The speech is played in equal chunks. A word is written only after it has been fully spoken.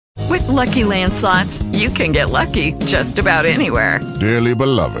Lucky Land Slots, you can get lucky just about anywhere. Dearly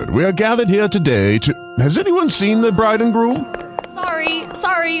beloved, we are gathered here today to... Has anyone seen the bride and groom?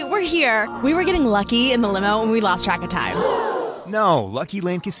 Sorry, we're here. We were getting lucky in the limo and we lost track of time. No, Lucky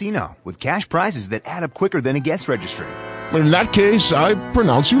Land Casino, with cash prizes that add up quicker than a guest registry. In that case, I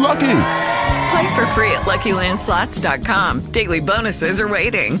pronounce you lucky. Play for free at LuckyLandSlots.com. Daily bonuses are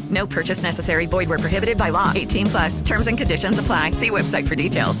waiting. No purchase necessary. Void where prohibited by law. 18 plus. Terms and conditions apply. See website for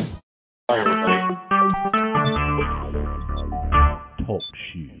details. Talk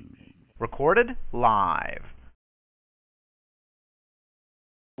shoes. Recorded live.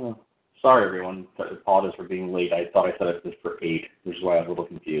 Sorry, everyone. I apologize for being late. I thought I set up this for 8, which is why I was a little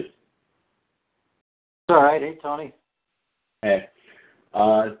confused. It's all right. Hey, Tony. Hey.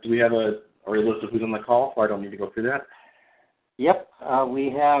 Do we have a list of who's on the call, so I don't need to go through that? Yep. We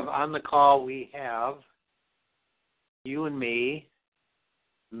have on the call, we have you and me,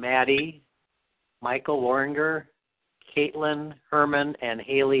 Maddie, Michael Loringer, Caitlin Herman, and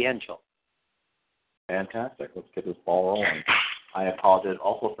Haley Henschel. Fantastic. Let's get this ball rolling. I apologize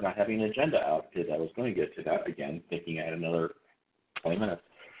also for not having an agenda out, because I was going to get to that again, thinking I had another 20 minutes.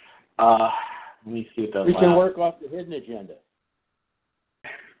 Let me see what we can work off the hidden agenda.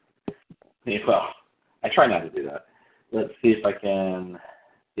 Well, I try not to do that. Let's see if I can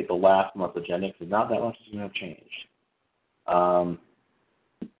get the last month's agenda, because not that much is going to change.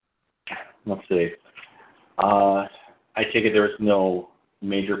 Let's see. I take it there was no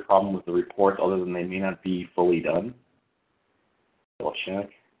major problem with the reports other than they may not be fully done. Double check.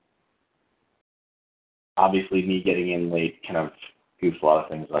 Obviously, me getting in late kind of goofs a lot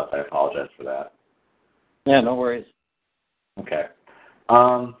of things up. I apologize for that. Yeah, no worries. Okay.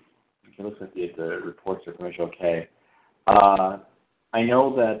 It looks like the reports are pretty much okay. I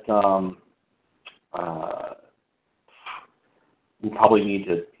know that we probably need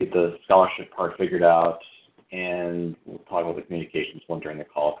to get the scholarship part figured out, and we'll talk about the communications one during the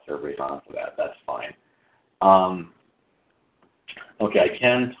call because everybody's on for that. That's fine. Okay, I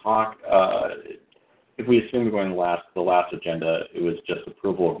can talk. If we assume we're going to the last agenda, it was just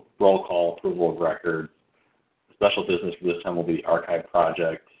approval of roll call, approval of records. Special business for this time will be the archive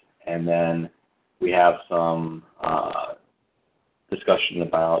project, and then we have some discussion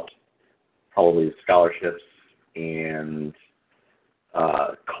about probably scholarships and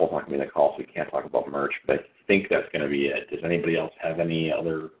Cole's not going to be in the call, so we can't talk about merch, but I think that's going to be it. Does anybody else have any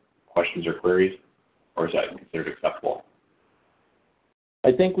other questions or queries, or is that considered acceptable?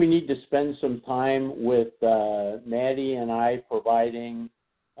 I think we need to spend some time with Maddie and I providing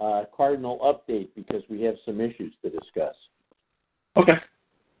Cardinal update because we have some issues to discuss. Okay.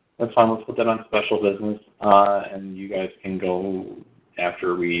 That's fine. Let's put that on special business, and you guys can go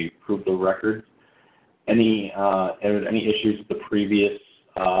after we approve the records. Any issues with the previous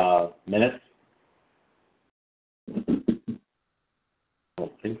minutes? I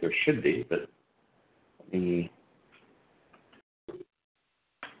don't think there should be, but let me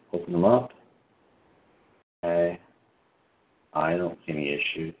open them up. Okay. I don't see any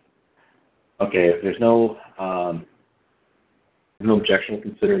issues. Okay, if there's no objection, we'll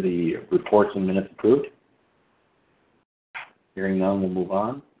consider the reports and minutes approved. Hearing none, we'll move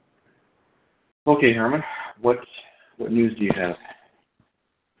on. Okay, Herman, what news do you have?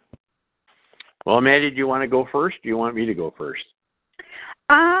 Well, Maddie, do you want to go first? Do you want me to go first?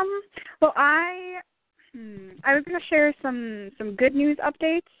 Well, I was going to share some good news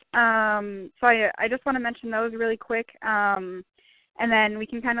updates. So I just want to mention those really quick, and then we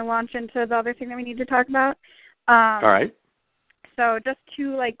can kind of launch into the other thing that we need to talk about. All right. So just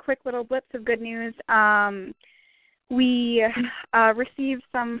two quick little blips of good news. We received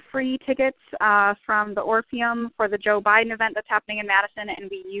some free tickets from the Orpheum for the Joe Biden event that's happening in Madison, and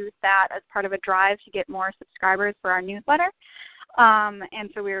we used that as part of a drive to get more subscribers for our newsletter. And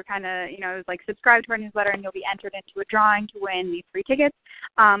so we were kind of, it was like subscribe to our newsletter and you'll be entered into a drawing to win these free tickets.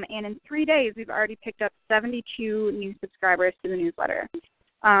 And in 3 days, we've already picked up 72 new subscribers to the newsletter.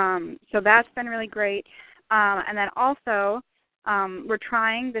 So that's been really great. And then also, we're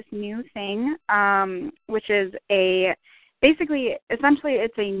trying this new thing, which is essentially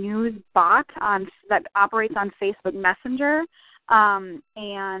it's a news bot that operates on Facebook Messenger.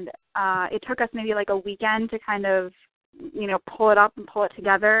 And it took us maybe a weekend to kind of, pull it up and pull it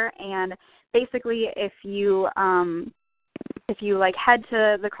together. And basically, if you head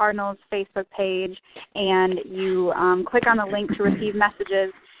to the Cardinals Facebook page and you click on the link to receive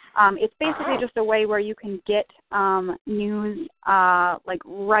messages, it's basically just a way where you can get news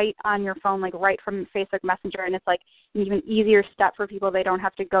right on your phone, right from Facebook Messenger, and it's an even easier step for people. They don't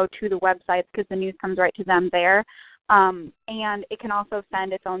have to go to the websites because the news comes right to them there. And it can also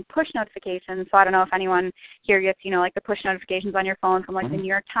send its own push notifications. So I don't know if anyone here gets, like the push notifications on your phone from like the New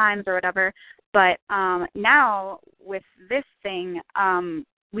York Times or whatever. But now with this thing,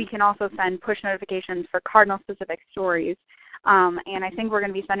 we can also send push notifications for Cardinal-specific stories. And I think we're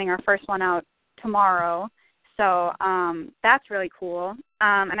going to be sending our first one out tomorrow. So that's really cool.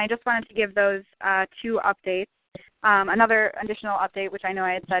 And I just wanted to give those 2 updates. Another additional update, which I know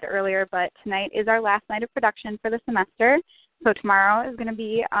I had said earlier, but tonight is our last night of production for the semester. So tomorrow is going to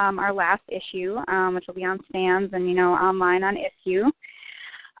be our last issue, which will be on stands and, online on issue.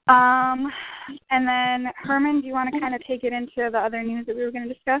 And then, Herman, do you want to kind of take it into the other news that we were going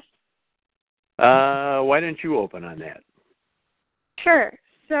to discuss? Why don't you open on that? Sure.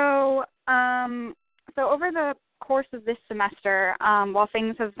 So over the course of this semester, while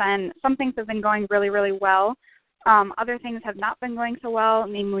some things have been going really, really well, other things have not been going so well,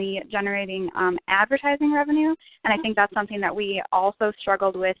 namely generating advertising revenue. And I think that's something that we also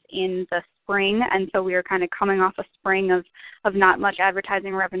struggled with in the spring. And so we were kind of coming off a spring of not much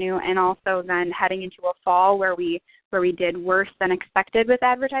advertising revenue, and also then heading into a fall where we did worse than expected with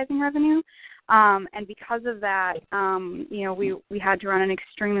advertising revenue. And because of that, we had to run an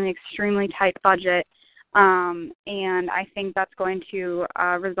extremely, extremely tight budget. And I think that's going to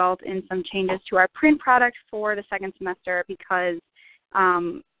result in some changes to our print product for the second semester, because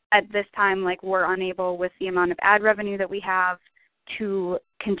at this time, we're unable, with the amount of ad revenue that we have, to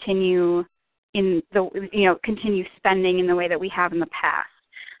continue continue spending in the way that we have in the past.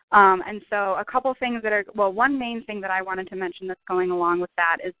 And so a couple things one main thing that I wanted to mention that's going along with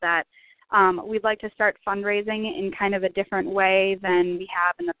that is that we'd like to start fundraising in kind of a different way than we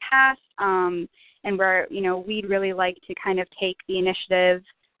have in the past. And where, we'd really like to kind of take the initiative,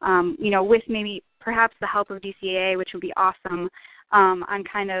 with maybe perhaps the help of DCAA, which would be awesome, on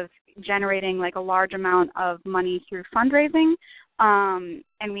kind of generating a large amount of money through fundraising.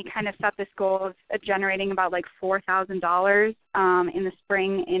 And we kind of set this goal of generating about $4,000 in the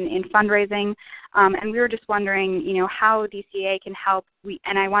spring in fundraising. And we were just wondering, how DCAA can help.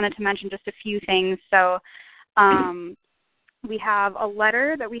 And I wanted to mention just a few things. So we have a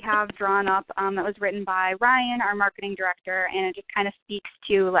letter that we have drawn up that was written by Ryan, our marketing director, and it just kind of speaks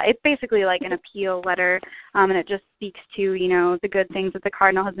to, it's basically like an appeal letter, and it just speaks to, the good things that the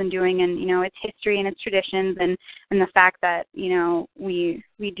Cardinal has been doing, and, its history and its traditions, and the fact that, we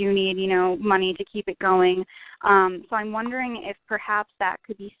do need, money to keep it going. So I'm wondering if perhaps that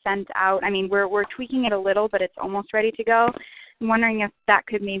could be sent out. I mean, we're tweaking it a little, but it's almost ready to go. I'm wondering if that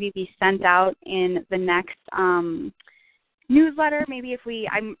could maybe be sent out in the next newsletter. Maybe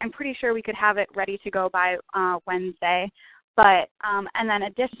I'm pretty sure we could have it ready to go by Wednesday. But and then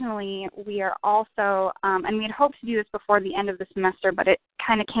additionally, we are also and we had hoped to do this before the end of the semester, but it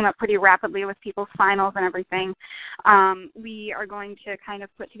kind of came up pretty rapidly with people's finals and everything. We are going to kind of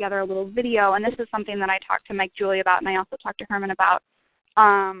put together a little video, and this is something that I talked to Mike Julie about, and I also talked to Herman about.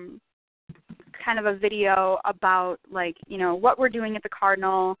 Kind of a video about what we're doing at the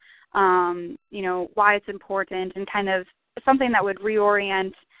Cardinal, why it's important, and kind of something that would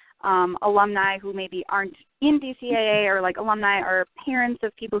reorient alumni who maybe aren't in DCAA, or alumni or parents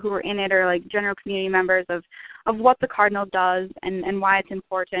of people who are in it, or general community members of what the Cardinal does and why it's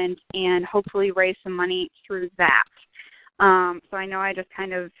important, and hopefully raise some money through that. So I know I just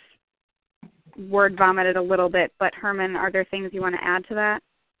kind of word vomited a little bit, but Herman, are there things you want to add to that?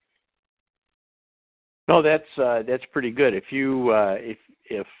 No, that's pretty good. If you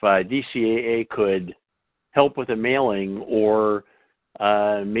if DCAA could help with a mailing, or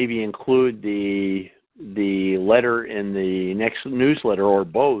maybe include the letter in the next newsletter, or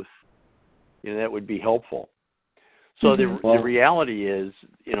both, that would be helpful. So the reality is,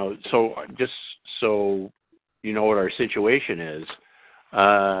 so just so you know what our situation is,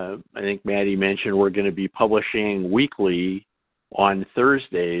 I think Maddie mentioned we're going to be publishing weekly on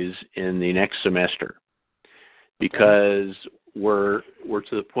Thursdays in the next semester, because we're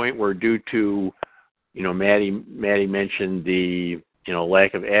to the point where, due to Maddie mentioned the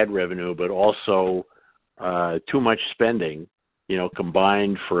lack of ad revenue, but also too much spending,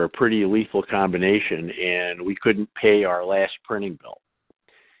 combined for a pretty lethal combination, and we couldn't pay our last printing bill.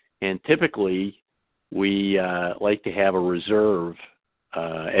 And typically, we like to have a reserve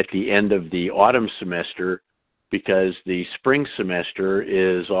at the end of the autumn semester, because the spring semester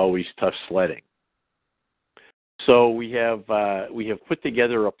is always tough sledding. So we have put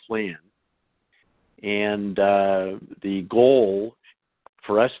together a plan, and the goal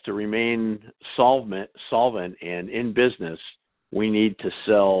for us to remain solvent and in business, we need to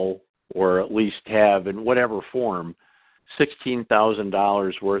sell, or at least have, in whatever form,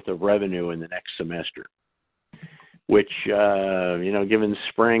 $16,000 worth of revenue in the next semester. which, given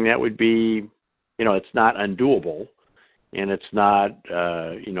spring, that would be, it's not undoable, and it's not,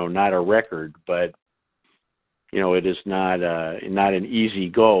 not a record, but, it is not an easy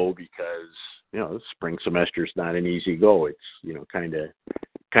go because, the spring semester is not an easy go. It's,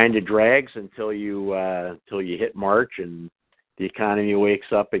 kind of drags until you hit March and the economy wakes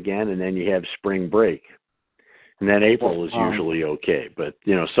up again, and then you have spring break. And then April is usually okay, but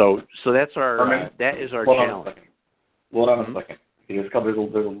so that's our that is our challenge. Hold on a second. There's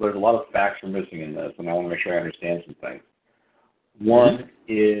a lot of facts we're missing in this, and I want to make sure I understand some things. One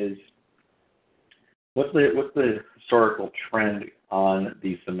is what's the historical trend on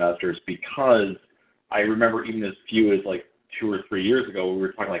these semesters? Because I remember even as few as like 2 or 3 years ago, we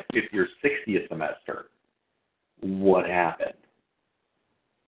were talking like 50 or 60 a semester. What happened?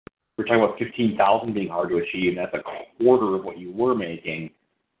 We're talking about 15,000 being hard to achieve, and that's a quarter of what you were making.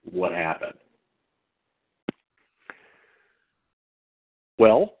 What happened?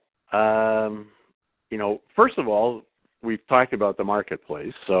 Well, first of all, we've talked about the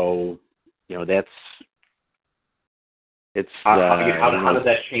marketplace, so that's it's. How does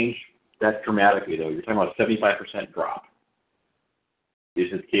that change that dramatically, though? You're talking about a 75% drop.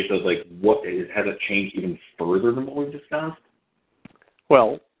 Is it a case of has it changed even further than what we've discussed?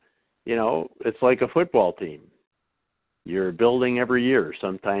 Well, it's like a football team. You're building every year.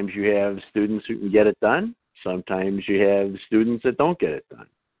 Sometimes you have students who can get it done. Sometimes you have students that don't get it done.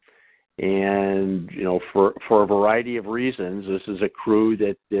 And, for a variety of reasons, this is a crew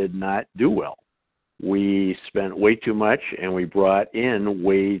that did not do well. We spent way too much and we brought in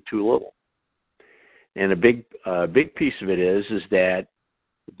way too little. And a big piece of it is that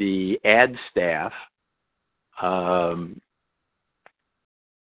the ad staff,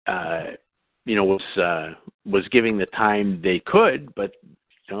 was giving the time they could, but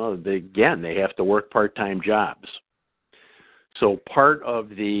they have to work part-time jobs. So part of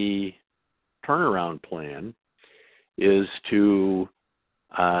the turnaround plan is to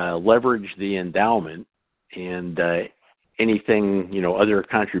leverage the endowment and anything, other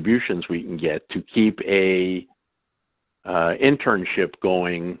contributions we can get to keep a internship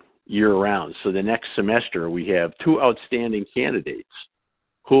going year-round. So the next semester we have 2 outstanding candidates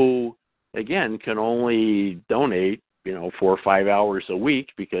who, again, can only donate, 4 or 5 hours a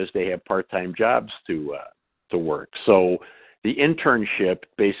week because they have part-time jobs to work. So the internship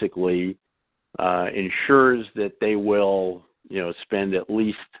basically ensures that they will, spend at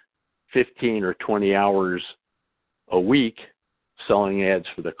least 15 or 20 hours a week selling ads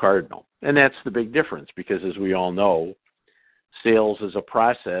for the Cardinal. And that's the big difference because, as we all know, sales is a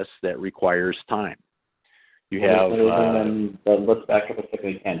process that requires time. You have... let's back up a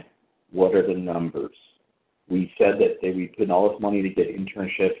second again. What are the numbers? We said that we put in all this money to get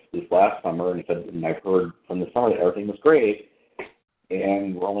internships this last summer, and I've heard from the summer that everything was great,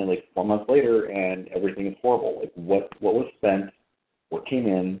 and we're only like 4 months later, and everything is horrible. Like, what was spent? What came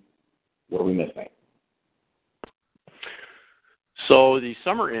in? What are we missing? So the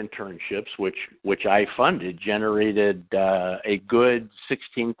summer internships, which I funded, generated a good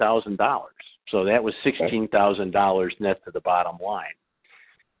 $16,000. So that was $16,000 net to the bottom line.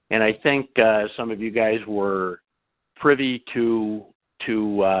 And I think some of you guys were privy to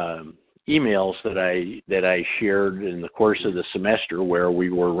emails that I shared in the course of the semester where we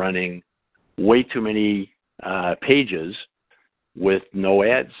were running way too many pages with no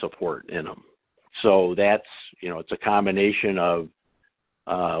ad support in them. So that's, it's a combination of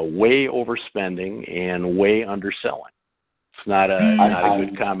way overspending and way underselling. It's not a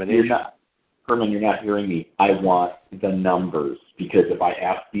good combination. Herman, you're not hearing me. I want the numbers, because if I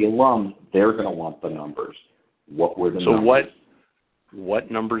ask the alums, they're going to want the numbers. What were the numbers? So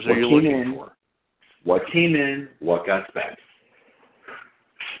what numbers are you looking for? What came in? What got spent?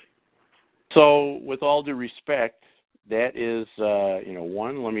 So with all due respect, that is,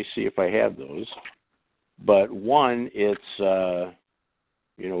 one, let me see if I have those. But one, it's,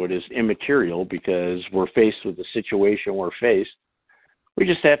 it is immaterial because we're faced with the situation we're faced. We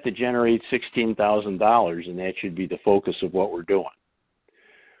just have to generate $16,000, and that should be the focus of what we're doing.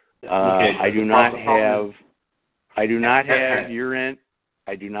 I do not have year-end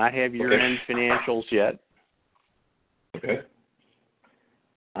financials yet. Okay.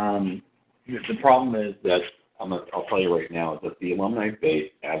 The problem is that I'll tell you right now is that the alumni base,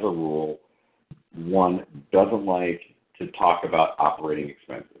 as a rule, one, doesn't like to talk about operating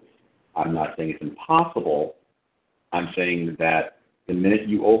expenses. I'm not saying it's impossible. I'm saying that the minute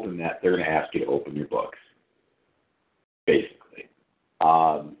you open that, they're going to ask you to open your books, basically.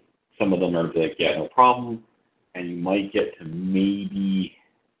 Some of them are like, yeah, no problem, and you might get to maybe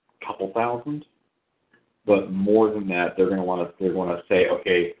a couple thousand. But more than that, they're going to say,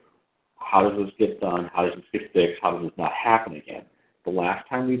 okay, how does this get done? How does this get fixed? How does this not happen again? The last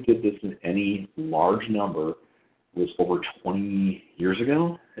time we did this in any large number was over 20 years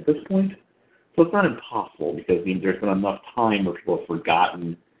ago at this point. So it's not impossible because there's been enough time where people have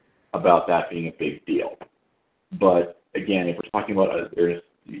forgotten about that being a big deal. But again, if we're talking about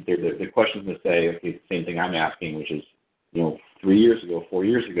the question is going to say, okay, the same thing I'm asking, which is, 3 years ago, 4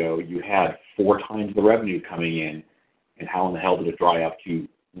 years ago, you had 4 times the revenue coming in, and how in the hell did it dry up to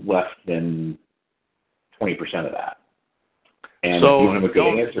less than 20% of that? And so you don't have a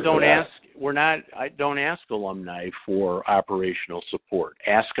good answer don't for that. Don't ask alumni for operational support.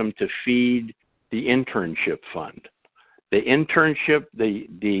 Ask them to feed the internship fund. The internship,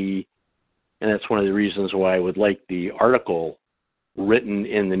 and that's one of the reasons why I would like the article written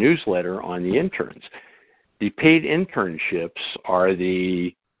in the newsletter on the interns. The paid internships are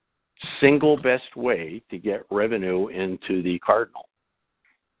the single best way to get revenue into the Cardinal.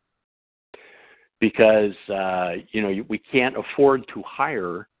 Because, we can't afford to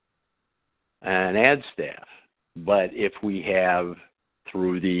hire an ad staff. But if we have,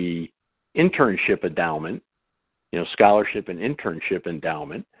 through the internship endowment, scholarship and internship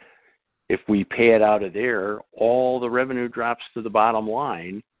endowment, if we pay it out of there, all the revenue drops to the bottom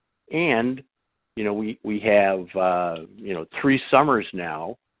line. And, we have, 3 summers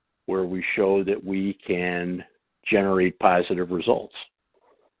now where we show that we can generate positive results.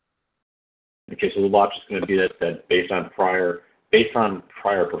 Okay, so the logic is going to be that based on prior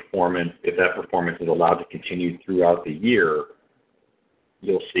performance, if that performance is allowed to continue throughout the year,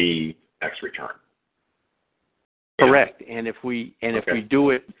 you'll see X return. Correct. And if we do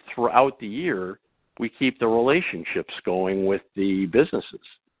it throughout the year, we keep the relationships going with the businesses.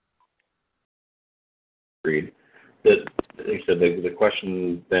 Agreed. Like I said, the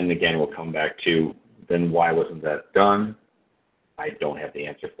question then again will come back to, then why wasn't that done? I don't have the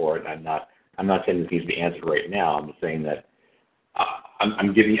answer for it. I'm not saying this needs to be answered right now. I'm just saying that I'm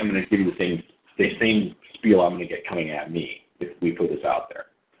going to give you the same spiel I'm going to get coming at me if we put this out there.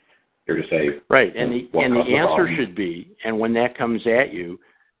 Here to say right, and the answer should be, and when that comes at you,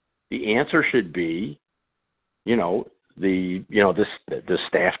 the answer should be, the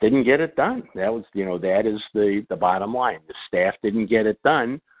staff didn't get it done. That was that is the bottom line. The staff didn't get it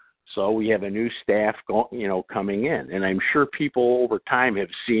done, so we have a new staff coming in, and I'm sure people over time have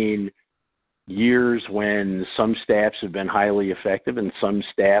seen years when some staffs have been highly effective and some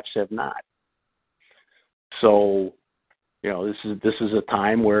staffs have not. So, this is a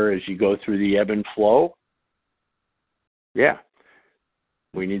time where, as you go through the ebb and flow,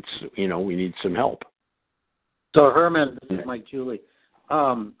 we need some help. So Herman, this is Mike Julie.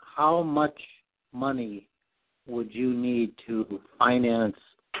 How much money would you need to finance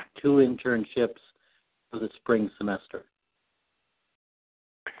 2 internships for the spring semester?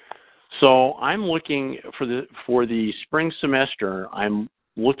 So I'm looking for the spring semester. I'm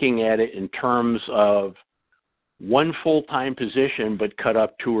looking at it in terms of 1 full-time position, but cut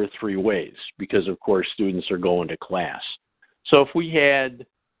up 2 or 3 ways, because of course students are going to class. So if we had,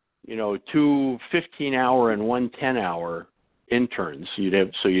 2 15-hour and 1 10-hour interns,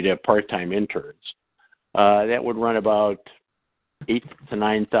 you'd have part-time interns. That would run about $8,000 to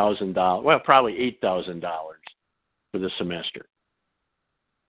 $9,000. Well, probably $8,000 for the semester.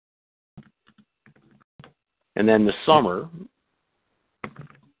 And then the summer,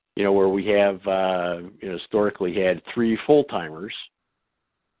 where we have historically had 3 full-timers,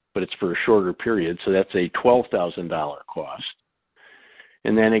 but it's for a shorter period, so that's a $12,000 cost.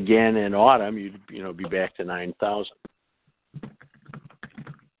 And then again in autumn, you'd be back to $9,000.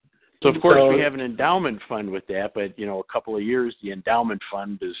 So of course we have an endowment fund with that, but a couple of years the endowment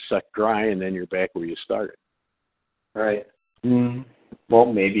fund is sucked dry, and then you're back where you started. Right. Well,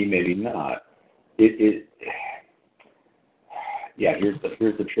 maybe not. Here's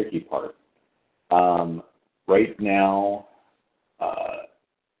the tricky part. Right now,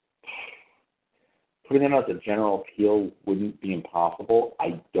 putting them as a general appeal wouldn't be impossible.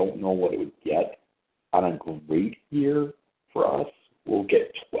 I don't know what it would get. On a great year for us, we'll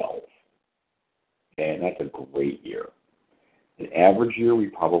get 12. Okay, and that's a great year. An average year, we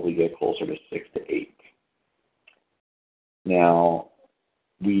probably get closer to 6 to 8. Now,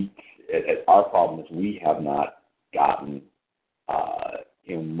 our problem is we have not gotten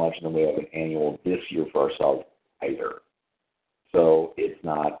much in the way of an annual this year for ourselves either. So it's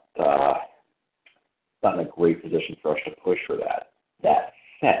not in a great position for us to push for that. That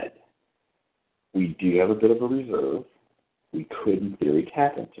said, we do have a bit of a reserve. We could, in theory,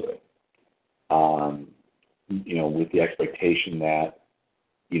 tap into it. With the expectation that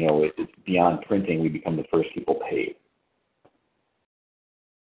it's beyond printing. We become the first people paid.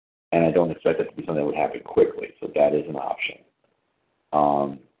 And I don't expect that to be something that would happen quickly. So that is an option.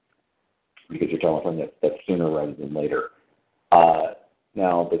 Because you're talking about something that's sooner rather than later.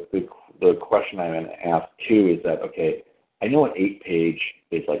 Now, the question I'm going to ask, too, is that, okay, I know an 8-page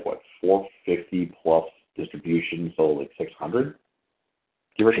is like, what, 450 plus distribution, so like 600?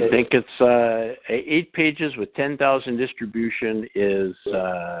 I think it's 8 pages with 10,000 distribution is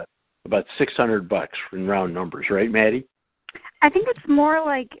about $600 in round numbers, right, Maddie? I think it's more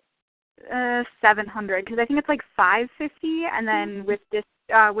like 700 because I think it's like 550, and then with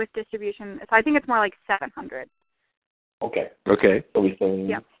distribution, so I think it's more like 700. Okay. So we say,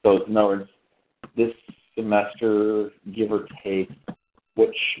 yep. So in other words, this semester, give or take, what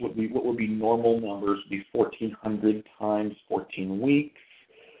would be normal numbers would be 1,400 times 14 weeks,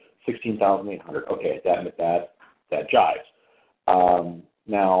 16,800. Okay, that jives.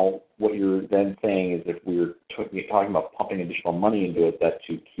 Now, what you're then saying is if we're talking about pumping additional money into it, that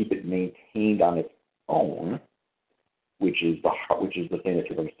to keep it maintained on its own, which is the thing that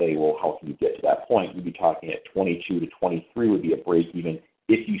you're going to say, well, how can you get to that point? You'd be talking at 22 to 23 would be a break even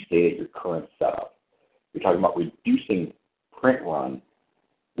if you stay at your current setup. You're talking about reducing print run,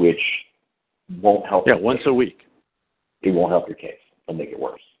 which won't help. Yeah, once a week. It won't help your case. It'll make it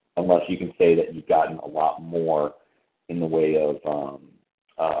worse. Unless you can say that you've gotten a lot more in the way of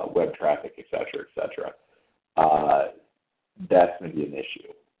web traffic, et cetera, that's going to be an issue.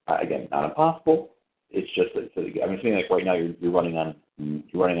 Again, not impossible. It's just that I'm assuming like right now you're running on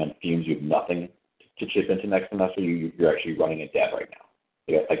fumes. You have nothing to chip into next semester. You're actually running a debt right now.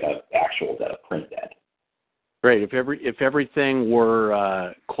 You got like an actual debt, a print debt. Right. If everything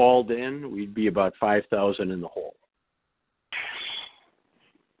were called in, we'd be about 5,000 in the hole.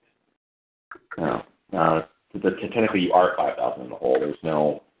 No. Technically, you are 5,000 in the hole. There's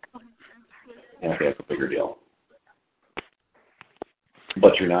no. Okay, that's a bigger deal.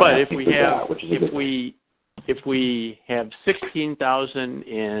 But you're not. But if we have 16,000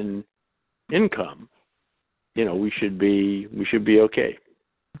 in income, we should be okay.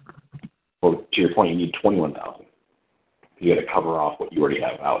 Well, to your point, you need 21,000. You got to cover off what you already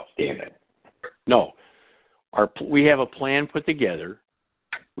have outstanding. No, we have a plan put together.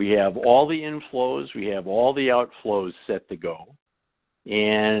 We have all the inflows, we have all the outflows set to go,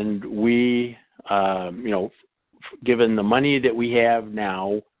 and we, given the money that we have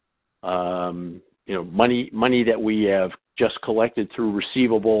now, money that we have just collected through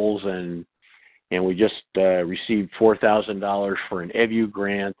receivables, and we just received $4,000 for an EVU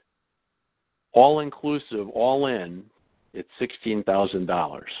grant, all inclusive, all in, it's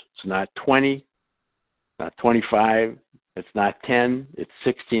 $16,000. It's not 20, not 25. It's not 10. It's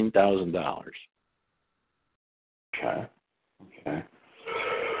 $16,000. Okay.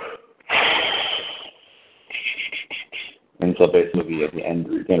 And so basically, at the end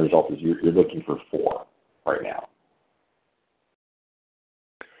result is you're looking for 4 right now.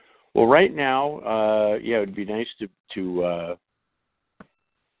 Well, right now, it would be nice to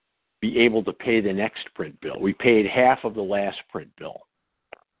be able to pay the next print bill. We paid half of the last print bill.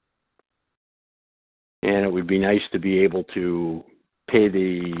 And it would be nice to be able to pay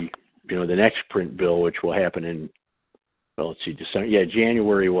the next print bill, which will happen in, December. Yeah,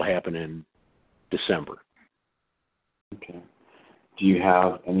 January will happen in December. Okay. Do you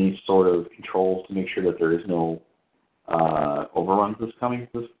have any sort of controls to make sure that there is no overruns this coming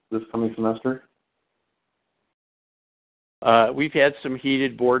semester? We've had some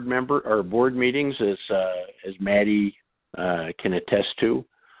heated board meetings, as Maddie can attest to.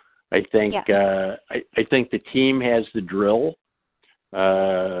 I think I think the team has the drill.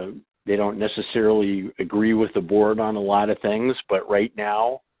 They don't necessarily agree with the board on a lot of things, but right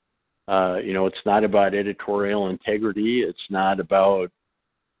now, it's not about editorial integrity. It's not about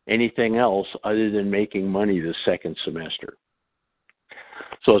anything else other than making money this second semester.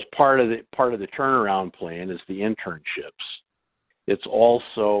 So as part of the turnaround plan is the internships. It's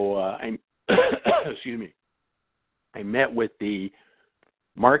also excuse me. I met with the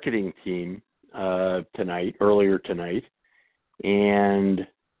marketing team earlier tonight, and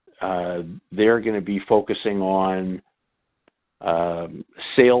they're going to be focusing on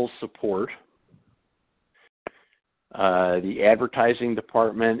sales support. The advertising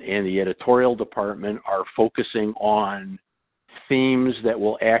department and the editorial department are focusing on themes that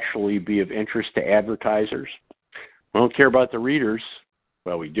will actually be of interest to advertisers. We don't care about the readers.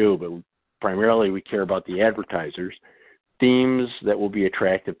 Well, we do, but primarily we care about the advertisers. Themes that will be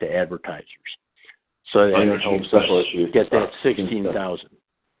attractive to advertisers. So that it helps special issues, get that 16,000.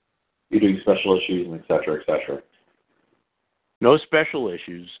 You're doing special issues and et cetera, et cetera. No special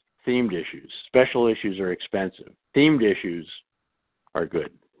issues, themed issues. Special issues are expensive. Themed issues are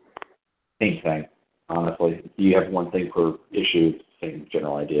good. Same thing, honestly. You have one thing per issue, same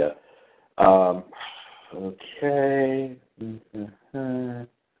general idea. Okay.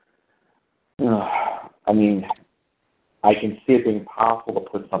 I mean, I can see it being possible to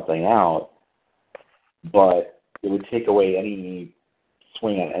put something out, but it would take away any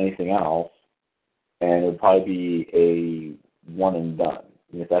swing on anything else, and it would probably be a one and done.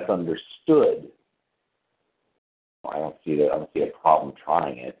 And if that's understood, I don't see a problem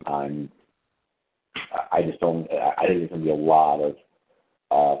trying it. I just don't. I think there's going to be a lot of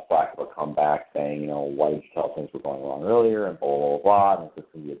flack will come back saying, why didn't you tell us things were going wrong earlier, and blah blah blah. And it's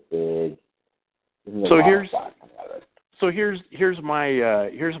going to be a big. Here's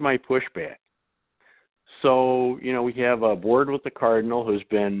my pushback. So we have a board with the Cardinal who's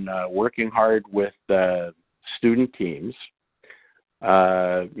been working hard with student teams.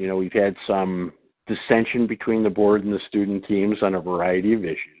 We've had some dissension between the board and the student teams on a variety of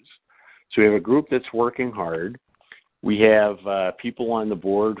issues. So we have a group that's working hard. We have people on the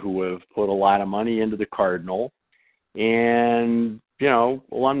board who have put a lot of money into the Cardinal, and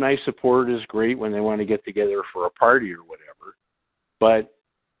alumni support is great when they want to get together for a party or whatever. But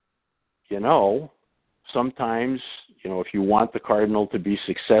sometimes if you want the Cardinal to be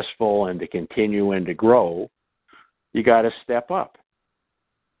successful and to continue and to grow, you got to step up.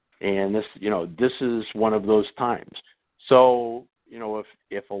 And this is one of those times. So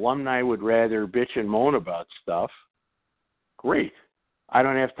if alumni would rather bitch and moan about stuff, great. I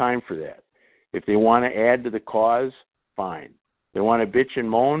don't have time for that. If they want to add to the cause, fine. If they want to bitch and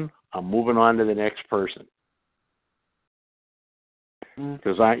moan, I'm moving on to the next person.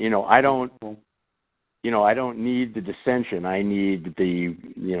 Because I don't need the dissension. I need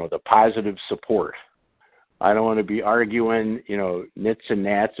the positive support. I don't want to be arguing, nits and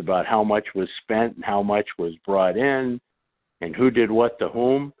gnats about how much was spent and how much was brought in and who did what to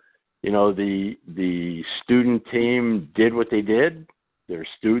whom. The student team did what they did. They're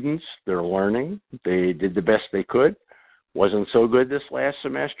students. They're learning. They did the best they could. Wasn't so good this last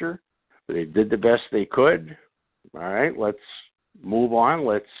semester, but they did the best they could. All right, let's move on.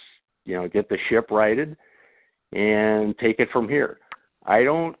 Let's, get the ship righted and take it from here. I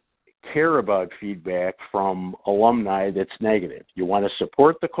don't care about feedback from alumni that's negative. You want to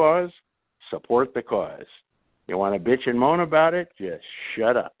support the cause? Support the cause. You want to bitch and moan about it? Just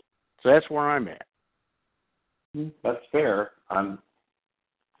shut up. So that's where I'm at. That's fair. I'm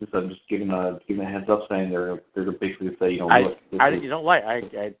just giving a heads up, saying they're basically say, I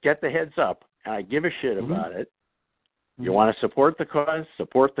get the heads up, and I give a shit about it. You want to support the cause?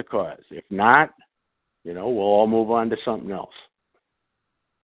 Support the cause. If not, we'll all move on to something else.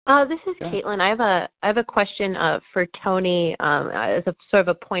 This is Caitlin. I have a question for Tony as a sort of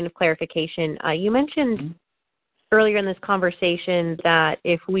a point of clarification. You mentioned earlier in this conversation that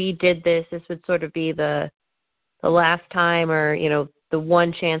if we did this would sort of be the last time, or the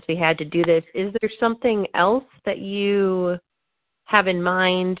one chance we had to do this. Is there something else that you have in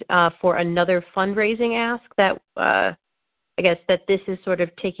mind for another fundraising ask that I guess that this is sort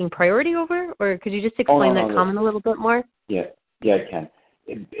of taking priority over? Or could you just explain that comment a little bit more? Yeah, I can.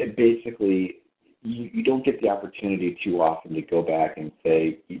 It basically, you don't get the opportunity too often to go back and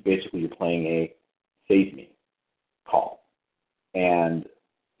say, you're playing a save me call. And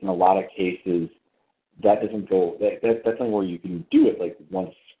in a lot of cases, that doesn't go, that's something where you can do it like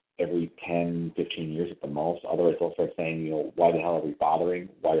once every 10, 15 years at the most. Otherwise, they'll start saying, why the hell are we bothering?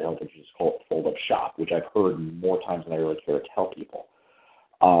 Why the hell don't you just fold up shop? Which I've heard more times than I really care to tell people.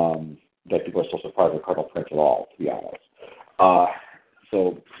 That people are still surprised with Cardinal print at all, to be honest.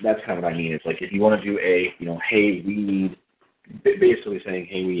 So that's kind of what I mean. It's like if you want to do hey, we need, basically saying,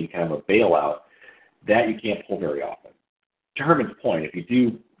 hey, we need kind of a bailout, that you can't pull very often. To Herman's point, if you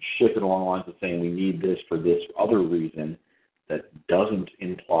do shift it along the lines of saying we need this for this other reason that doesn't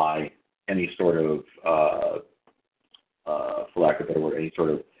imply any sort of, for lack of a better word, any sort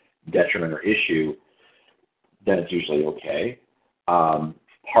of detriment or issue, then it's usually okay.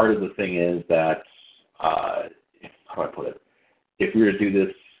 Part of the thing is that, how do I put it? If we were to do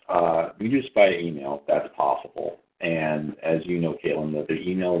this, we do this by email. That's possible. And as you know, Caitlin, the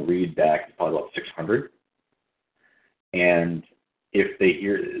email read back is probably about 600. And if they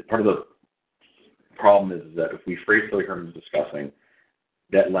hear, part of the problem is that if we phrase the way Herman's discussing,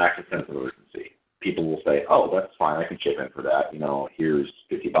 that lacks a sense of urgency. People will say, oh, that's fine, I can chip in for that. Here's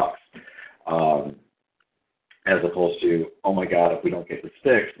 $50. As opposed to, oh my God, if we don't get this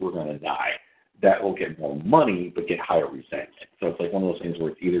fixed, we're going to die. That will get more money, but get higher resentment. So it's like one of those things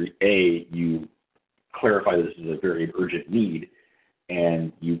where it's either A, you clarify this is a very urgent need,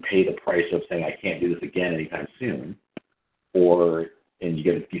 and you pay the price of saying, I can't do this again anytime soon, and you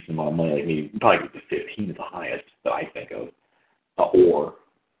get a decent amount of money, like maybe probably get to 15 is the highest that I think of, or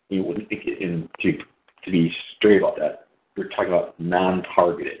to be straight about that, we're talking about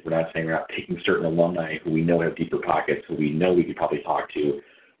non-targeted. We're not saying we're not taking certain alumni who we know have deeper pockets, who we know we could probably talk to,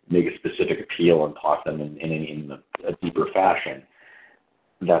 make a specific appeal and talk to them in a deeper fashion.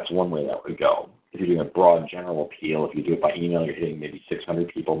 That's one way that would go. If you're doing a broad general appeal, if you do it by email, you're hitting maybe 600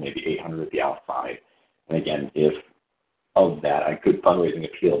 people, maybe 800 at the outside. And again, if of that, a good fundraising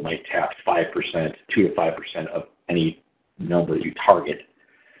appeal might tap 5%, 2 to 5% of any number you target.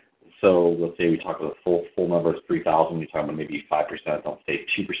 So let's say we talk about the full number is 3,000. We talk about maybe 5%. Don't say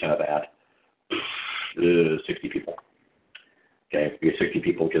 2% of that. 60 people. Okay, if you get 60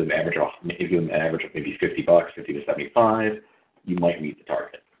 people, give them an average of maybe $50, 50 to 75. You might meet the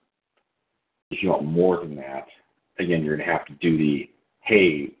target. If you want more than that, again, you're going to have to do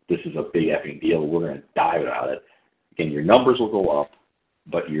hey, this is a big effing deal. We're going to die without it. Again, your numbers will go up,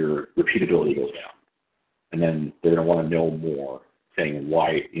 but your repeatability goes down. And then they're going to want to know more, saying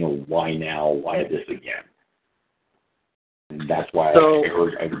why now? Why this again? And that's why I think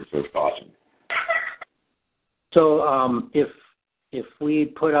it's awesome. So if we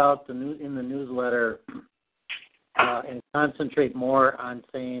put out in the newsletter and concentrate more on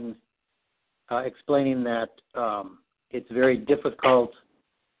explaining that it's very difficult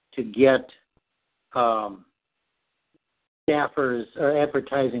to get staffers or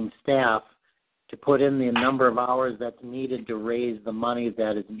advertising staff to put in the number of hours that's needed to raise the money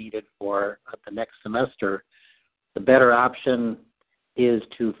that is needed for the next semester, the better option is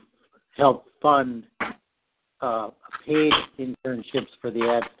to help fund paid internships for the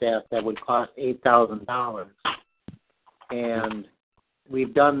ad staff that would cost $8,000. And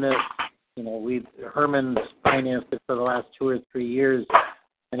we've done this, Herman's financed it for the last 2 or 3 years,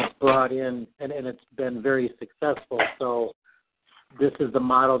 and it's brought in, and it's been very successful. So this is the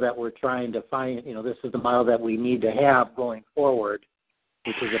model that we're trying to find, this is the model that we need to have going forward,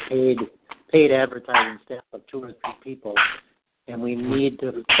 which is a paid advertising staff of 2 or 3 people, and we need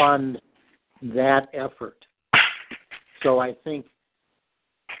to fund that effort. So I think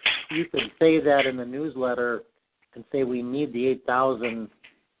you could say that in the newsletter and say we need the $8,000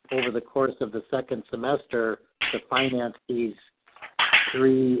 over the course of the second semester to finance these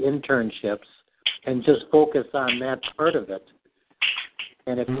 3 internships, and just focus on that part of it.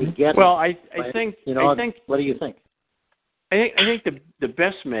 And if we get I think what do you think? I think the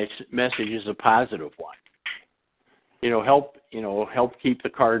best message is a positive one. Help keep the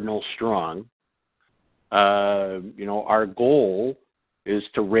Cardinals strong. Our goal is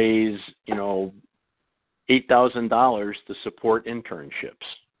to raise $8,000 to support internships,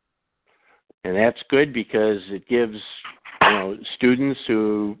 and that's good because it gives students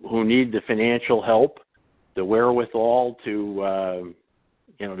who need the financial help the wherewithal to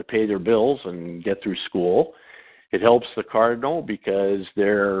pay their bills and get through school. It helps the Cardinal because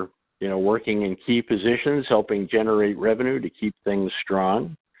they're working in key positions, helping generate revenue to keep things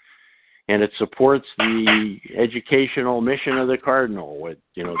strong. And it supports the educational mission of the Cardinal. With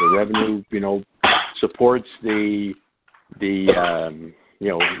the revenue, supports the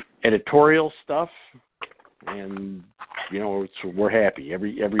editorial stuff, and we're happy.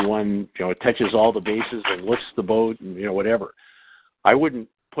 Everyone touches all the bases and lifts the boat, and whatever. I wouldn't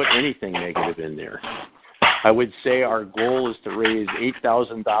put anything negative in there. I would say our goal is to raise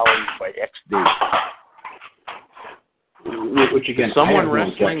 $8,000 by X date. Which again, is someone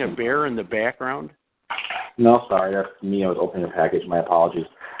wrestling a bear in the background? No, sorry, that's me. I was opening a package. My apologies.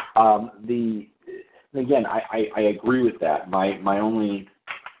 Again, I agree with that. My only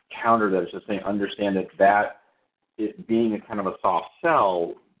counter to that is just saying understand that it being a kind of a soft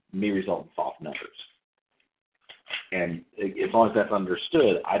sell may result in soft numbers. And as long as that's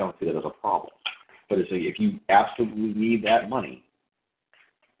understood, I don't see that as a problem. But if you absolutely need that money,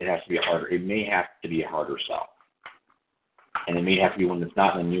 it may have to be a harder sell. And it may have to be one that's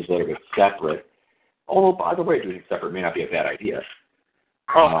not in the newsletter but separate. Although, by the way, doing it separate may not be a bad idea.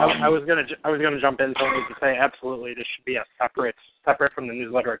 I was gonna jump in to say absolutely this should be a separate from the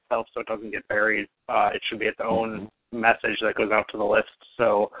newsletter itself, so it doesn't get buried. It should be its own message that goes out to the list.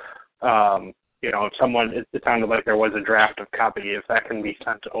 So, if someone, it sounded like there was a draft of copy. If that can be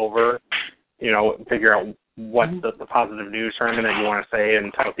sent over, figure out what the positive news, Herman, that you want to say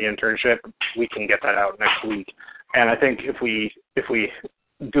and tout the internship, we can get that out next week. And I think if we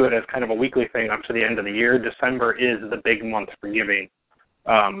do it as kind of a weekly thing up to the end of the year, December is the big month for giving.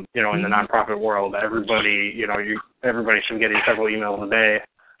 In the nonprofit world, everybody should be getting several emails a day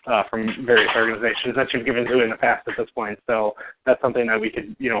from various organizations that you've given to in the past at this point. So that's something that we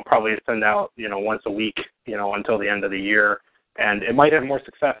could, probably send out, once a week, until the end of the year. And it might have more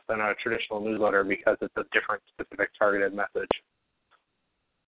success than a traditional newsletter because it's a different specific targeted message.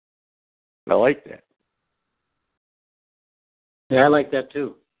 I like that. Yeah, I like that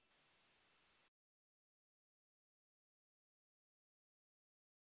too.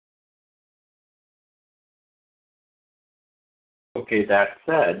 Okay, that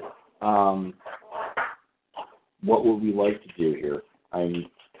said, what would we like to do here?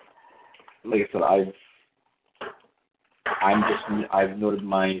 Like I said, I've noted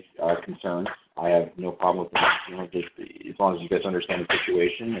my concerns. I have no problem with that. Just as long as you guys understand the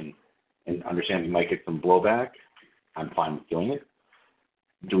situation and understand you might get some blowback, I'm fine with doing it.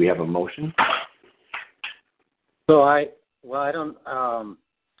 Do we have a motion? So I'm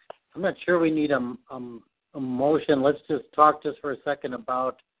not sure we need a motion. Let's just talk just for a second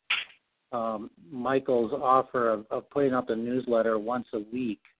about Michael's offer of putting out the newsletter once a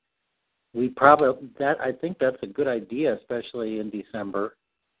week. I think that's a good idea, especially in December,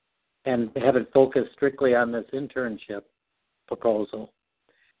 and have it focused strictly on this internship proposal.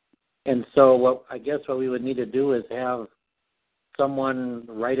 And so what we would need to do is have someone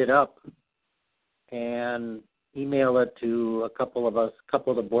write it up and email it to a couple of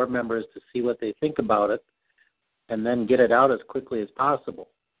the board members to see what they think about it, and then get it out as quickly as possible.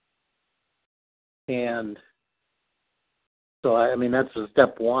 And so, that's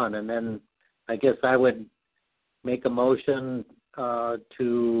step one. And then I guess I would make a motion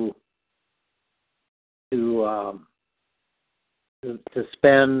to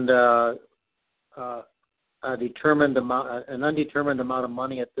spend an undetermined amount of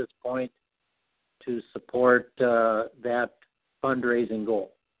money at this point to support that fundraising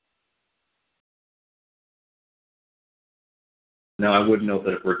goal. Now, I would note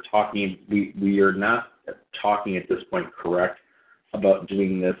that if we're talking, we are not talking at this point, correct, about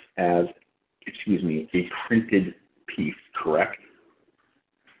doing this as, a printed piece, correct?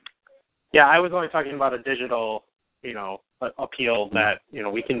 Yeah, I was only talking about a digital, appeal that,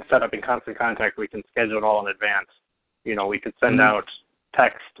 we can set up in Constant Contact. We can schedule it all in advance. We could send out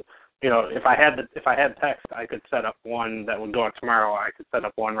text. If I had text, I could set up one that would go out tomorrow. I could set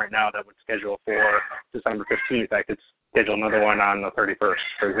up one right now that would schedule for December 15th. I could schedule another one on the 31st,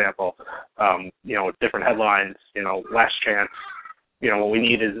 for example. Different headlines, last chance. What we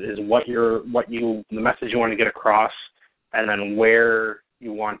need is the message you want to get across, and then where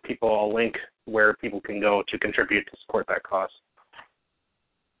you want people, a link where people can go to contribute to support that cause.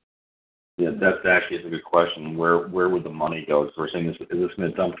 Yeah, that's actually a good question. Where would the money go? So we're saying is this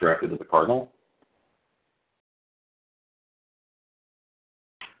going to dump directly to the Cardinal?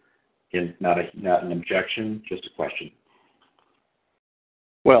 Again, not an objection, just a question.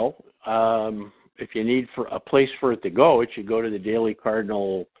 Well, if you need for a place for it to go, it should go to the Daily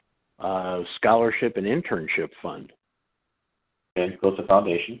Cardinal Scholarship and Internship Fund. Okay, go to the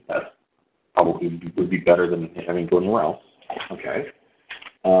foundation. That probably would be better than having to go anywhere else. Okay.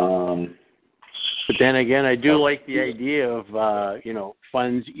 But then again, I do like the idea of,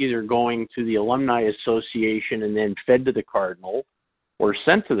 funds either going to the Alumni Association and then fed to the Cardinal or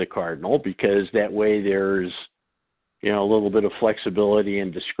sent to the Cardinal, because that way there's, a little bit of flexibility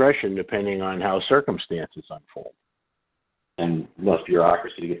and discretion depending on how circumstances unfold. And less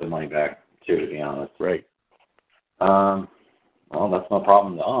bureaucracy to get the money back, too, to be honest. Right. Well, that's no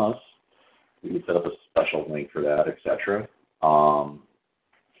problem to us. We could set up a special link for that, etc.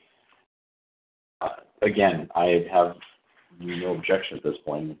 Again, I have no objection at this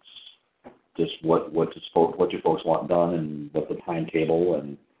point. It's just what you folks want done and what the timetable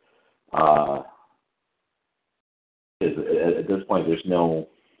and at this point there's no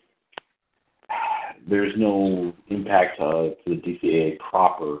impact to the DCAA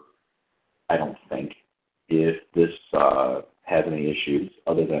proper. I don't think, if this has any issues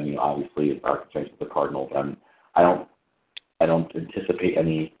other than obviously our concerns with the Cardinal. Then I don't anticipate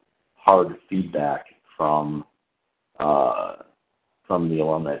any hard feedback from the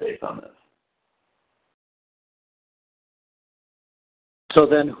alumni base on this. So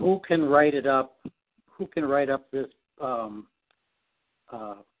then, who can write it up? Who can write up this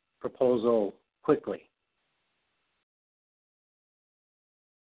proposal quickly?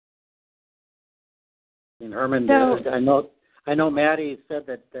 And Herman, I know Maddie said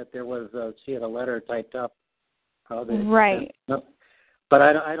that there was she had a letter typed up. Right. But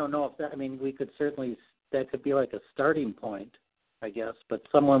I don't know if that. We could certainly, that could be like a starting point, I guess. But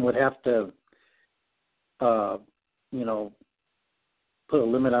someone would have to, put a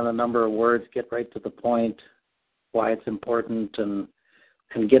limit on the number of words, get right to the point, why it's important, and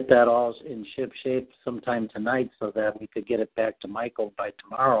and get that all in ship shape sometime tonight so that we could get it back to Michael by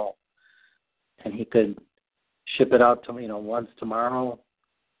tomorrow, and he could ship it out to once tomorrow.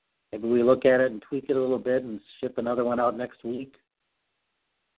 Maybe we look at it and tweak it a little bit and ship another one out next week.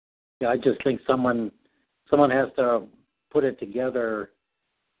 Yeah, I just think someone has to put it together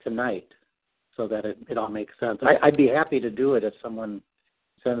tonight so that it all makes sense. I'd be happy to do it if someone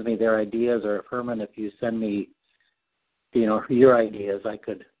sends me their ideas, or if Herman, if you send me, your ideas, I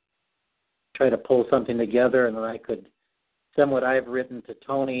could try to pull something together, and then I could send what I've written to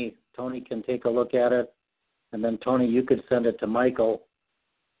Tony. Tony can take a look at it, and then Tony, you could send it to Michael,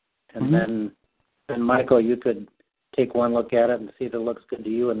 and then Michael, you could take one look at it and see if it looks good to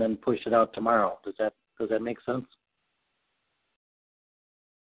you, and then push it out tomorrow. Does that make sense?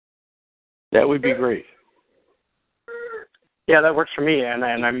 That would be great. Yeah, that works for me, and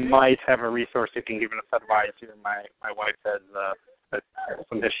I might have a resource you can give us advice. My wife has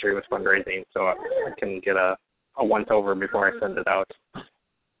some history with fundraising, so I can get a once-over before I send it out.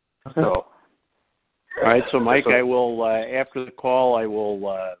 So, all right, so Mike, I will, after the call, I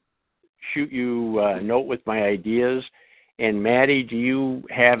will shoot you a note with my ideas. And Maddie, do you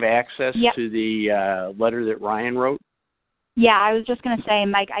have access to the letter that Ryan wrote? Yeah, I was just going to say,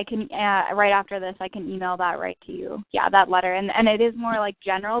 Mike, I can, right after this, I can email that right to you. Yeah, that letter. And it is more like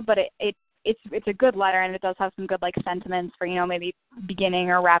general, but it's a good letter, and it does have some good sentiments for, maybe beginning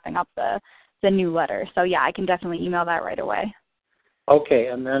or wrapping up the new letter. So yeah, I can definitely email that right away. Okay,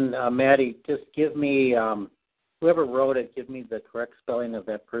 and then Maddie, just give me, whoever wrote it, give me the correct spelling of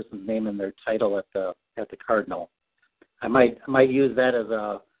that person's name and their title at the Cardinal. I might use that as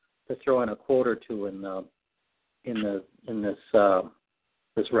to throw in a quote or two in this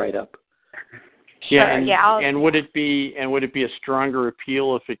write up. Yeah, and would it be a stronger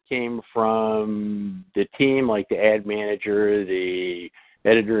appeal if it came from the team, like the ad manager, the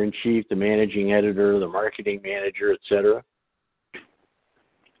editor in chief, the managing editor, the marketing manager, etc.?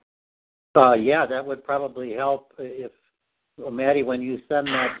 Yeah, that would probably help. Maddie, when you send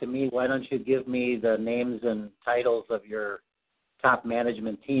that to me, why don't you give me the names and titles of your top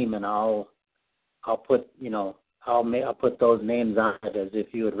management team, and I'll put I'll put those names on it as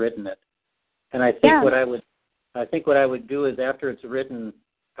if you had written it. And I think what I would do is, after it's written,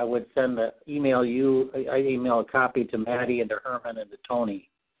 I would email a copy to Maddie and to Herman and to Tony,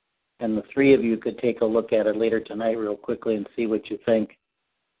 and the three of you could take a look at it later tonight real quickly and see what you think.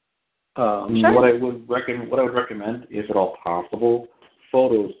 Sure. What I would recommend, if at all possible,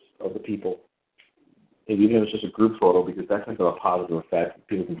 photos of the people. And even if it's just a group photo, because that's going to have a positive effect.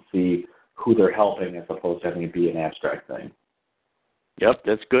 People can see who they're helping as opposed to having it be an abstract thing. Yep,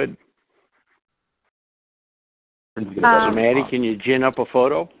 that's good. So, Maddie, can you gin up a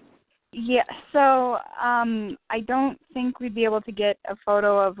photo? Yeah, so I don't think we'd be able to get a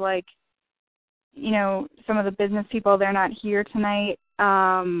photo of, some of the business people. They're not here tonight.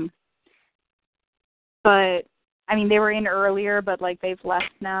 But, they were in earlier, but, they've left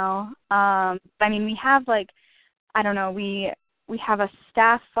now. We have, we have a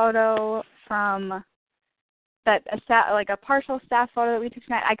staff photo from a partial staff photo that we took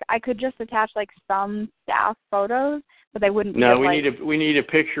tonight. I could just attach, some staff photos, but they wouldn't be we need a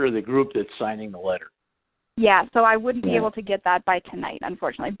picture of the group that's signing the letter. Yeah, so I wouldn't be able to get that by tonight,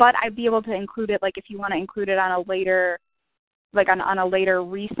 unfortunately. But I'd be able to include it, if you want to include it on a later... on a later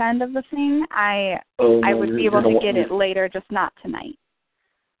resend of the thing, I would be able to get it later, just not tonight.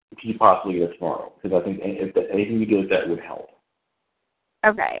 Can you possibly get it tomorrow? Because I think if anything you do with that would help.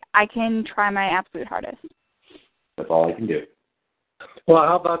 Okay, I can try my absolute hardest. That's all I can do. Well,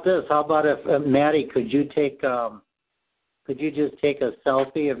 how about this? How about if Maddie, could you just take a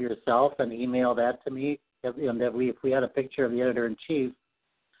selfie of yourself and email that to me? If we had a picture of the editor in chief,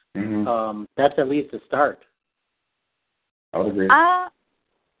 that's at least a start. I would agree.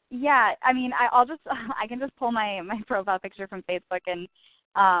 Yeah, I can just pull my profile picture from Facebook and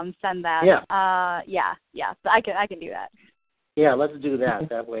send that. Yeah. So I can do that. Yeah, let's do that.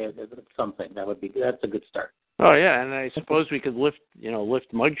 That way it's something. That's a good start. Oh yeah, and I suppose we could lift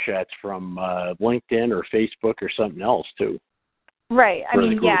mugshots from LinkedIn or Facebook or something else too. Right.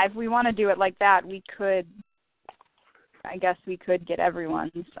 If we want to do it like that, we could. I guess we could get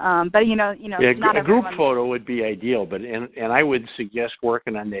everyone's, but not a group photo would be ideal. But and I would suggest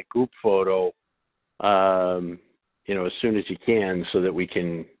working on that group photo, as soon as you can, so that we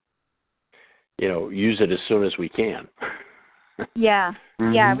can, use it as soon as we can. Yeah,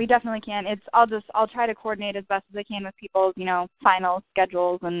 yeah, we definitely can. I'll try to coordinate as best as I can with people's, final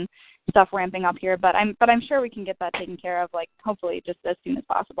schedules and stuff ramping up here. But I'm sure we can get that taken care of, hopefully just as soon as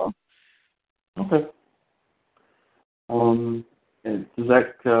possible. Okay. And does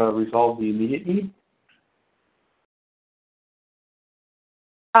that resolve the immediate need?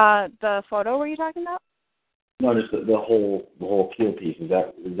 The photo were you talking about? No, just the whole appeal piece. Is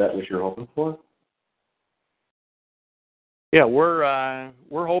that what you're hoping for? Yeah, we're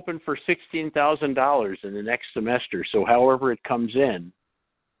hoping for $16,000 in the next semester. So however it comes in,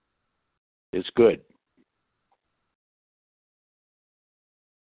 it's good.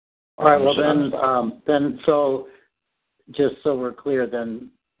 All right. Well, then, so just so we're clear,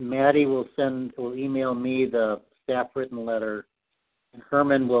 then Maddie will email me the staff written letter, and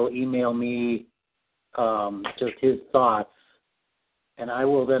Herman will email me just his thoughts, and I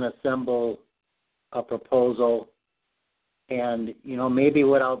will then assemble a proposal. And maybe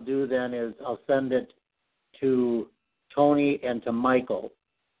what I'll do then is I'll send it to Tony and to Michael,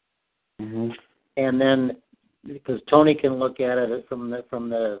 and then because Tony can look at it from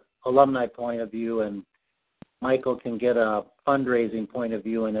the alumni point of view, and Michael can get a fundraising point of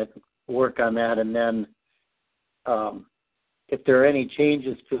view and work on that. And then if there are any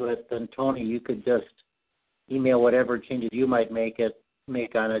changes to it, then Tony, you could just email whatever changes you might make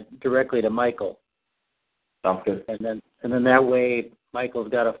on it directly to Michael. Sounds good. And then that way Michael's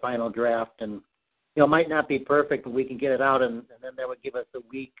got a final draft, and it might not be perfect, but we can get it out, and then that would give us a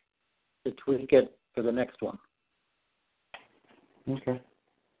week to tweak it for the next one. Okay.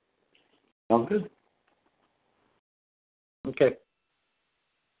 Sounds good. Okay.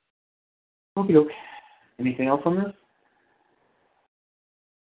 Okay. Anything else on this?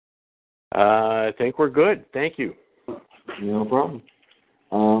 I think we're good. Thank you. No problem.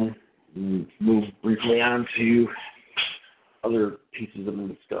 Move briefly on to other pieces that have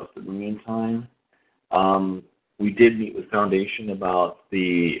been discussed in the meantime. We did meet with Foundation about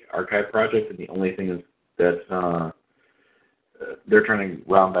the archive project, and the only thing is that they're trying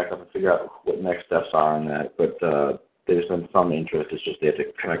to round back up and figure out what next steps are on that, but there's been some interest. It's just they have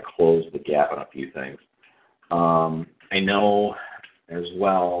to kind of close the gap on a few things. I know as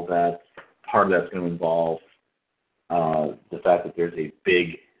well that part of that's going to involve the fact that there's a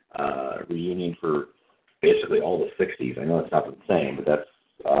big reunion for basically all the 60s. I know it's not the same, but that's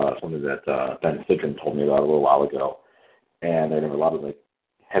something that Ben Sidron told me about a little while ago. And there are a lot of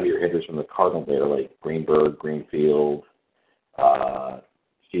heavier hitters from the Cardinal there, like Greenberg, Greenfield,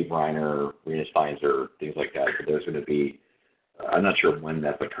 Steve Reiner, Rena Steinzer, things like that. So there's going to be, I'm not sure when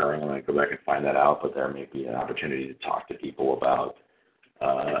that's occurring. I'm going to go back and find that out, but there may be an opportunity to talk to people about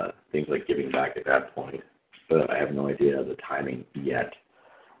things like giving back at that point. But I have no idea the timing yet.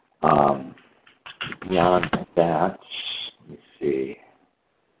 Beyond that, let me see.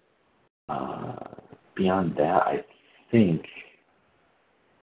 Beyond that, I think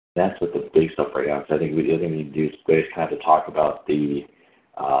that's what the big stuff right now. So I think the other thing we need to do is kind of talk about the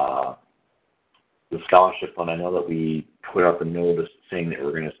scholarship fund. I know that we put out the notice saying that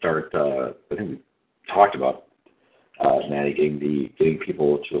we're going to start. I think we talked about Maddie getting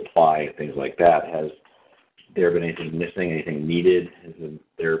people to apply and things like that. Has there been anything missing? Anything needed? Has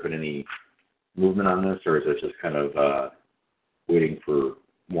there been any movement on this, or is it just kind of waiting for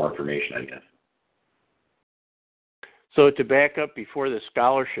more information, I guess? So to back up before the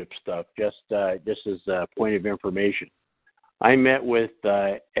scholarship stuff, just as a point of information, I met with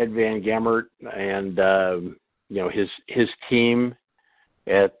Ed Van Gemert and his team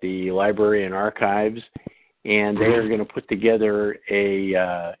at the Library and Archives, and they are going to put together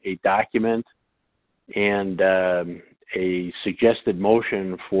a document and a suggested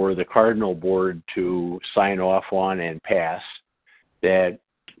motion for the Cardinal Board to sign off on and pass that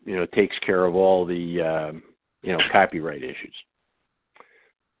takes care of all the copyright issues.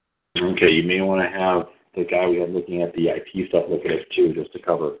 Okay, you may want to have the guy we had looking at the IP stuff look at it too, just to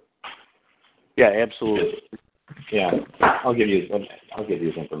cover. Yeah, absolutely. Yeah, I'll give you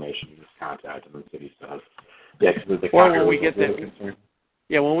his information. Just contact him and see what he says. Yeah, because the when we get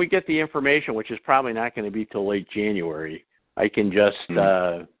when we get the information, which is probably not going to be till late January, I can just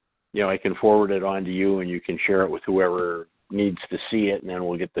I can forward it on to you, and you can share it with whoever needs to see it, and then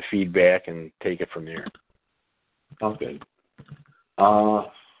we'll get the feedback and take it from there. Sounds good.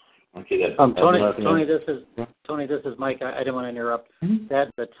 Okay. Tony, this is Mike. I didn't want to interrupt.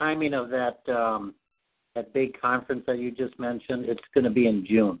 That the timing of that big conference that you just mentioned, it's going to be in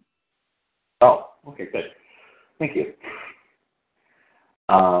June. Oh, okay, good. Thank you.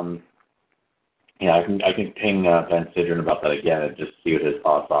 Yeah, I can ping Ben Sidron about that again and just see what his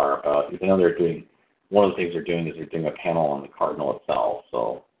thoughts are about. Because I know they're doing one of the things they're doing is they're doing a panel on the Cardinal itself.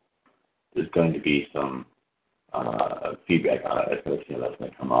 So there's going to be some feedback on it. I think that's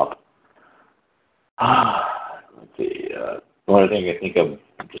going to come up. Let's see. One other thing I think of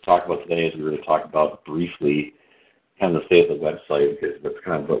to talk about today is we were to talk about briefly kind of the state of the website, because that's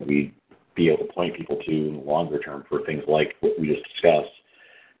kind of what we'd be able to point people to in the longer term for things like what we just discussed.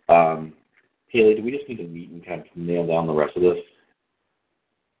 Haley, do we just need to meet and kind of nail down the rest of this?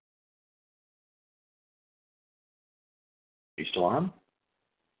 Are you still on?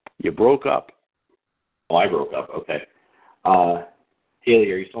 You broke up. Oh, I broke up. Okay.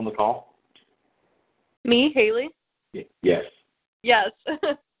 Haley, are you still on the call? Me, Haley? Yes. Yes.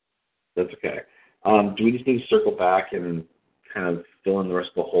 That's okay. Do we just need to circle back and kind of fill in the rest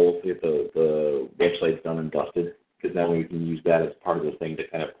of the holes, get the website's done and dusted? Because then we can use that as part of the thing to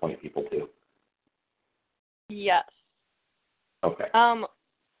kind of point people to. Yes. Okay.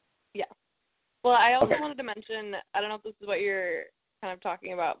 Yeah. Well, I also Okay. wanted to mention, I don't know if this is what you're kind of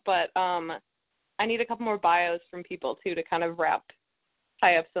talking about, but I need a couple more bios from people, too, to kind of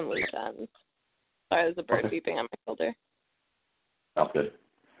tie up some loose ends. Sorry, there's a bird beeping on my shoulder. Sounds good.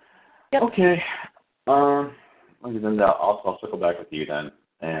 Yep. Okay. Then I'll circle back with you then,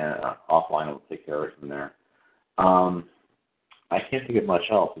 and offline we'll take care of it from there. I can't think of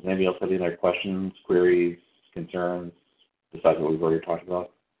much else. Does anybody else have any other questions, queries, concerns, besides what we've already talked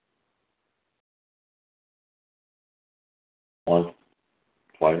about? Once,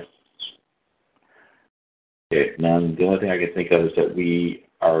 twice. Okay, none. The only thing I can think of is that we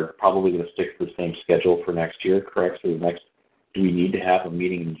are probably going to stick to the same schedule for next year, correct? So do we need to have a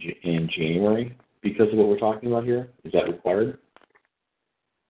meeting in January because of what we're talking about here? Is that required?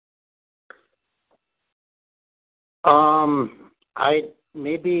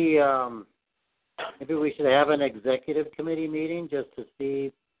 Maybe we should have an executive committee meeting just to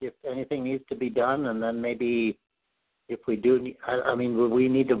see if anything needs to be done, and then maybe if we do, will we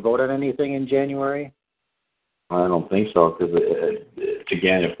need to vote on anything in January? I don't think so, because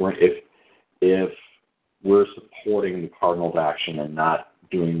again, if we're supporting the Cardinals' action and not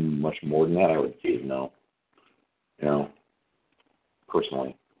doing much more than that, I would say no.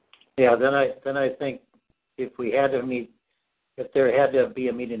 Personally. Yeah, then I think if we had to meet, if there had to be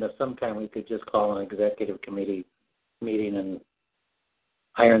a meeting of some kind, we could just call an executive committee meeting and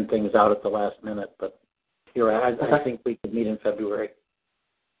iron things out at the last minute. But you're right, I think we could meet in February.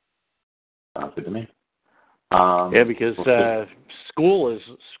 Sounds good to me. Yeah, because school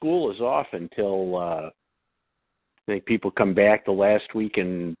is off until I think people come back the last week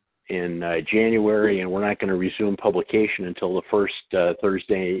in January, and we're not going to resume publication until the first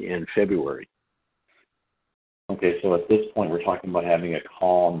Thursday in February. Okay, so at this point, we're talking about having a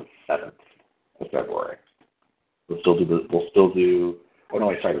call on the 7th of February. The 6th.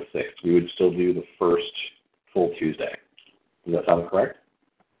 We would still do the first full Tuesday. Does that sound correct?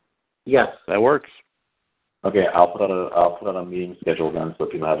 Yes, that works. Okay, I'll put out a meeting schedule then so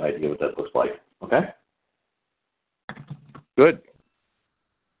people have an idea what that looks like. Okay? Good.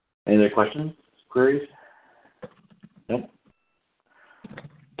 Any other questions, queries? Nope.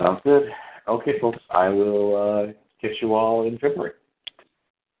 Sounds good. Okay, folks, I will catch you all in February.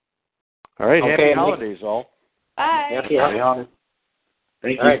 All right, okay, happy holidays, all. Bye. Happy holidays.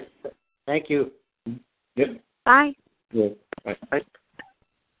 Thank you. All right. Thank you. Yep. Bye. Yeah. Bye.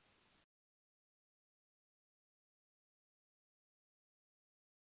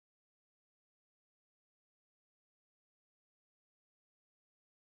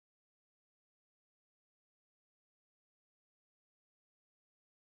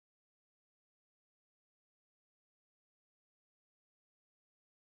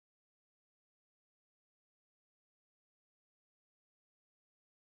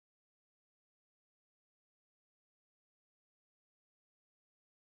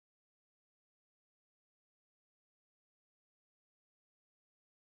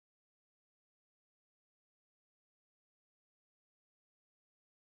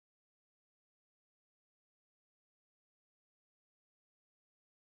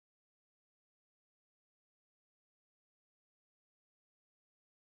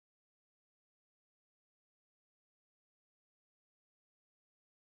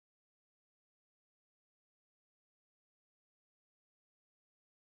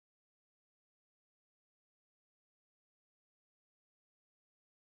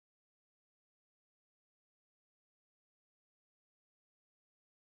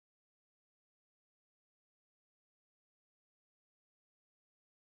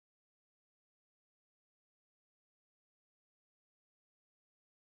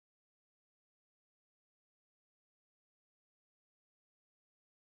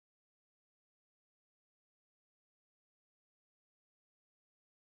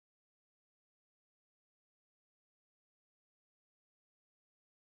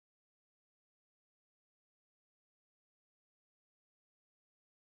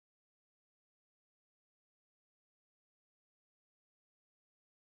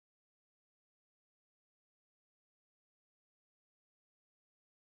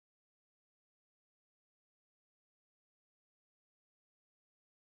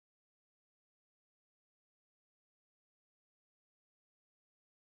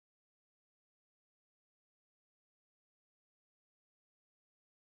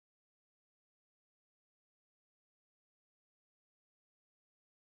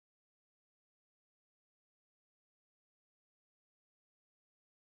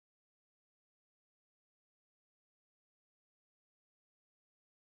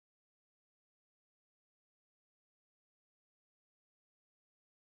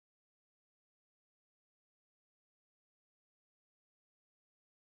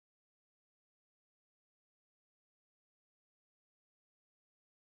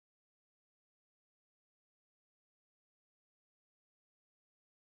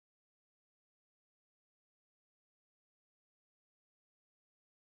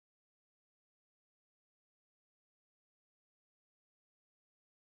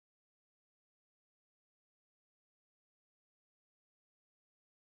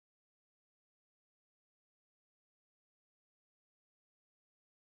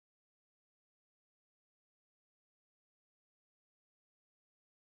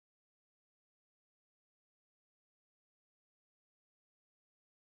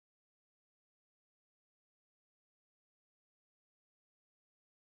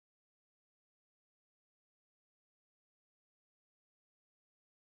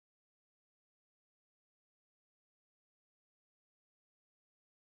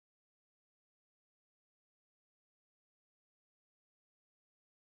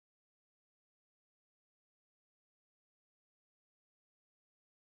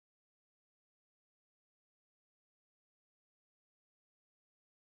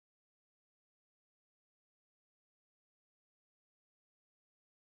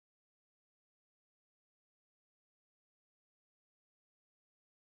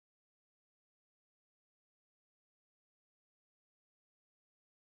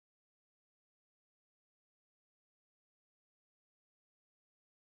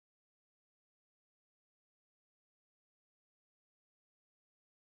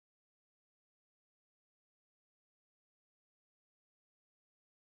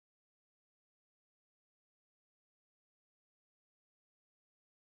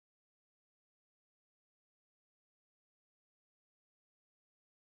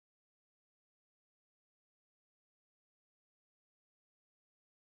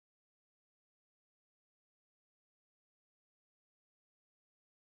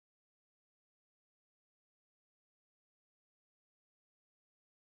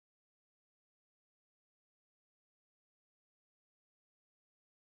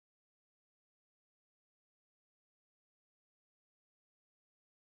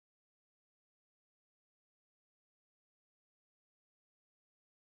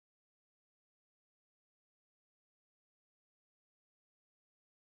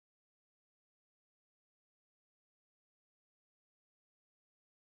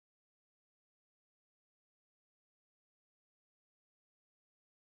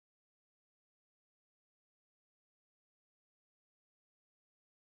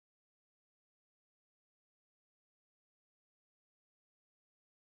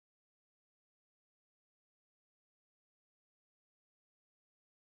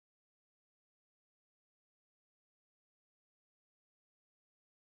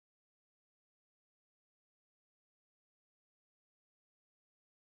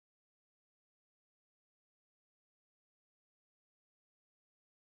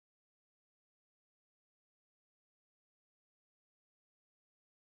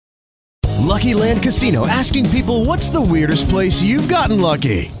 Lucky Land Casino, asking people, what's the weirdest place you've gotten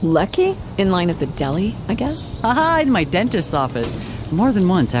lucky? Lucky? In line at the deli, I guess? Aha, in my dentist's office. More than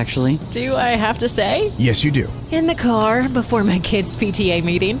once, actually. Do I have to say? Yes, you do. In the car before my kids' PTA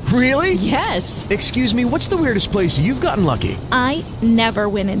meeting. Really? Yes. Excuse me, what's the weirdest place you've gotten lucky? I never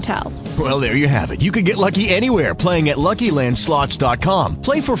win and tell. Well, there you have it. You can get lucky anywhere, playing at LuckyLandSlots.com.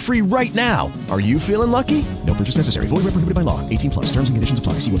 Play for free right now. Are you feeling lucky? No purchase necessary. Void where prohibited by law. 18+. Terms and conditions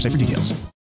apply. See website for details.